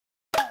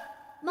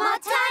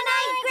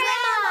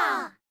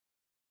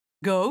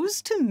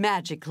Goes to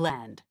Magic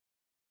Land.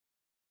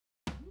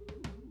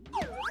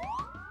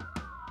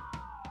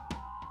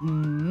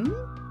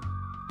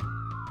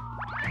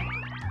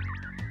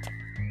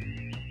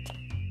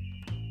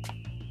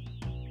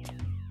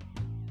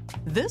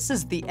 This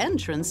is the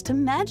entrance to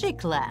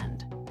Magic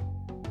Land.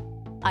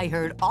 I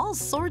heard all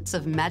sorts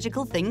of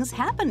magical things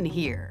happen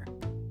here.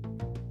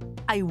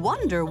 I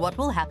wonder what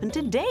will happen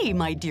today,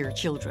 my dear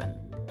children.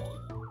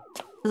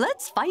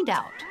 Let's find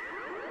out.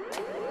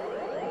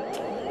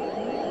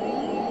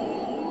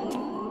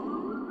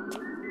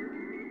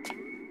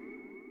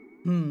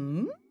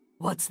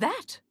 What's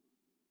that?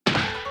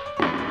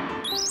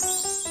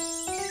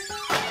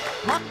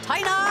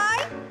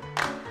 Mottainai!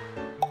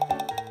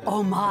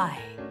 Oh my!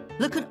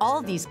 Look at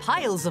all these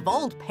piles of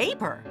old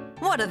paper.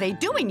 What are they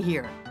doing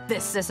here?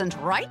 This isn't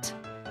right.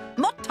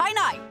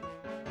 Mottainai!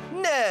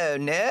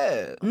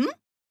 No.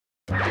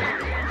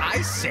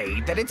 I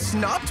say that it's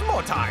not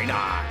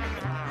Mottainai.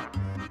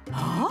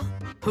 Huh?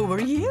 Who are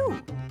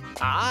you?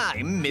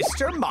 I'm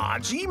Mr.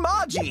 Maji.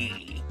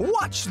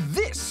 Watch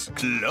this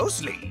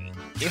closely.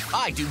 If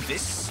I do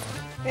this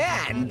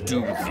and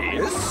do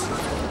this,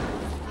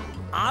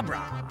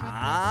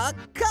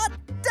 abracadabra!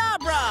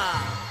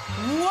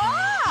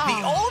 Wow!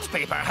 The old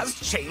paper has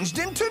changed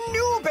into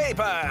new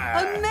paper!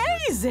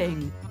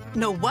 Amazing!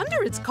 No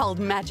wonder it's called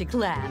Magic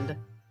Land.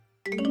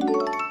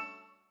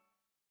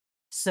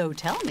 So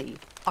tell me,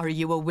 are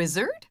you a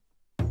wizard?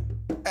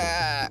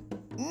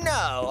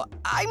 No.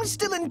 I'm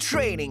still in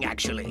training,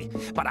 actually.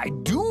 But I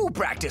do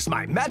practice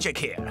my magic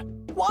here.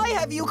 Why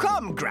have you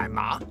come,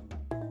 Grandma?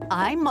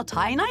 I'm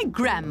Mottainai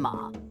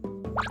Grandma.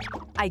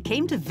 I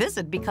came to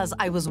visit because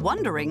I was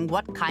wondering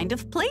what kind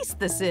of place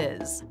this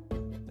is.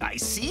 I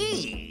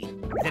see.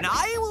 Then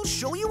I will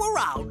show you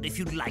around if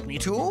you'd like me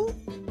to.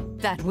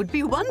 That would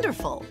be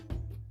wonderful.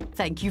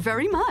 Thank you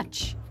very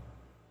much.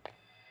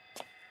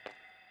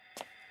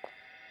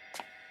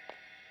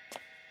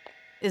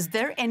 Is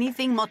there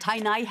anything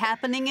Mottainai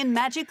happening in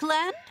Magic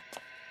Land?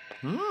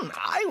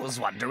 I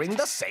was wondering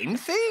the same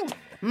thing.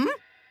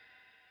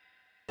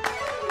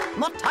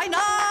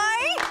 Mottainai!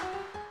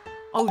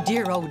 Oh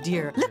dear,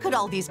 look at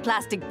all these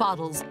plastic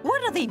bottles.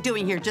 What are they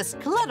doing here just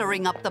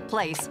cluttering up the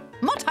place?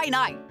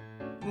 Mottainai!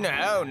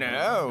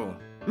 No.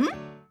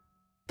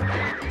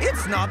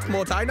 It's not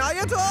Mottainai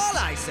at all,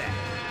 I say.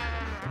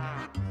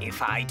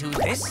 If I do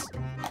this,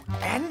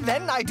 and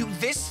then I do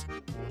this,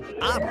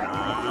 abracadabra!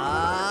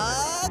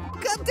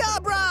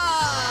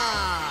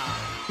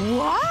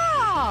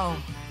 Wow!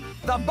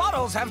 The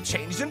bottles have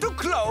changed into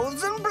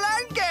clothes and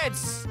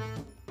blankets!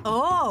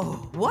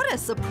 Oh, what a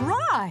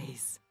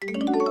surprise!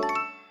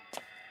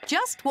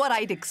 Just what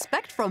I'd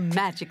expect from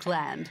Magic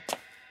Land.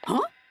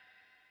 Huh?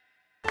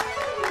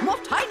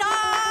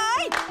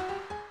 Mottainai!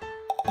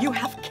 You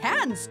have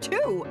cans,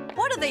 too!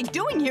 What are they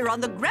doing here on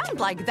the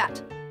ground like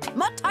that?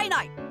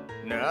 Mottainai!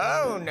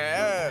 No.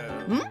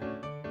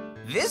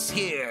 This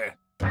here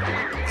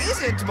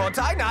isn't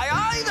Mottainai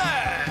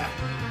either!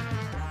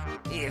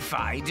 If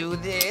I do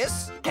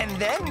this, and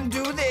then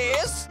do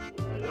this,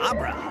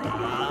 abracadabra!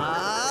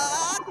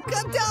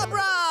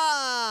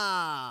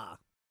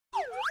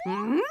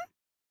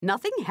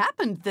 Nothing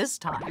happened this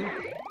time.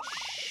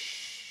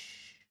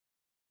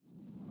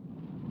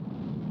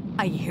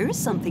 I hear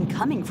something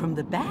coming from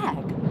the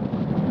bag.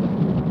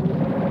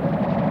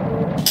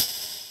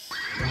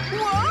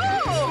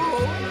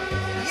 Whoa!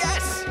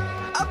 Yes!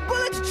 A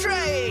bullet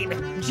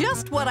train!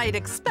 Just what I'd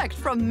expect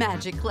from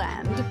Magic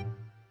Land.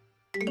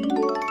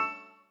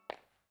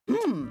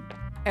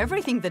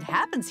 Everything that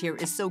happens here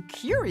is so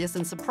curious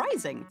and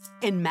surprising.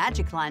 In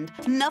Magic Land,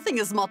 nothing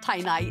is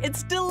Mottainai.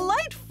 It's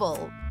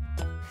delightful.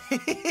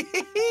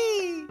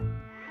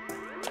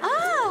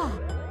 Ah,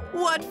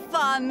 what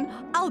fun!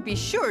 I'll be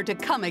sure to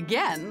come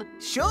again.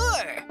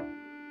 Sure!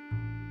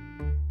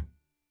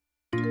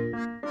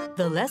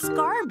 The less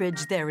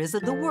garbage there is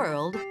in the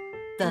world,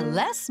 the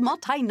less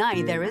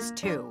Mottainai there is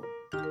too.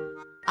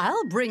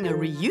 I'll bring a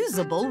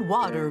reusable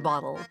water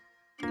bottle.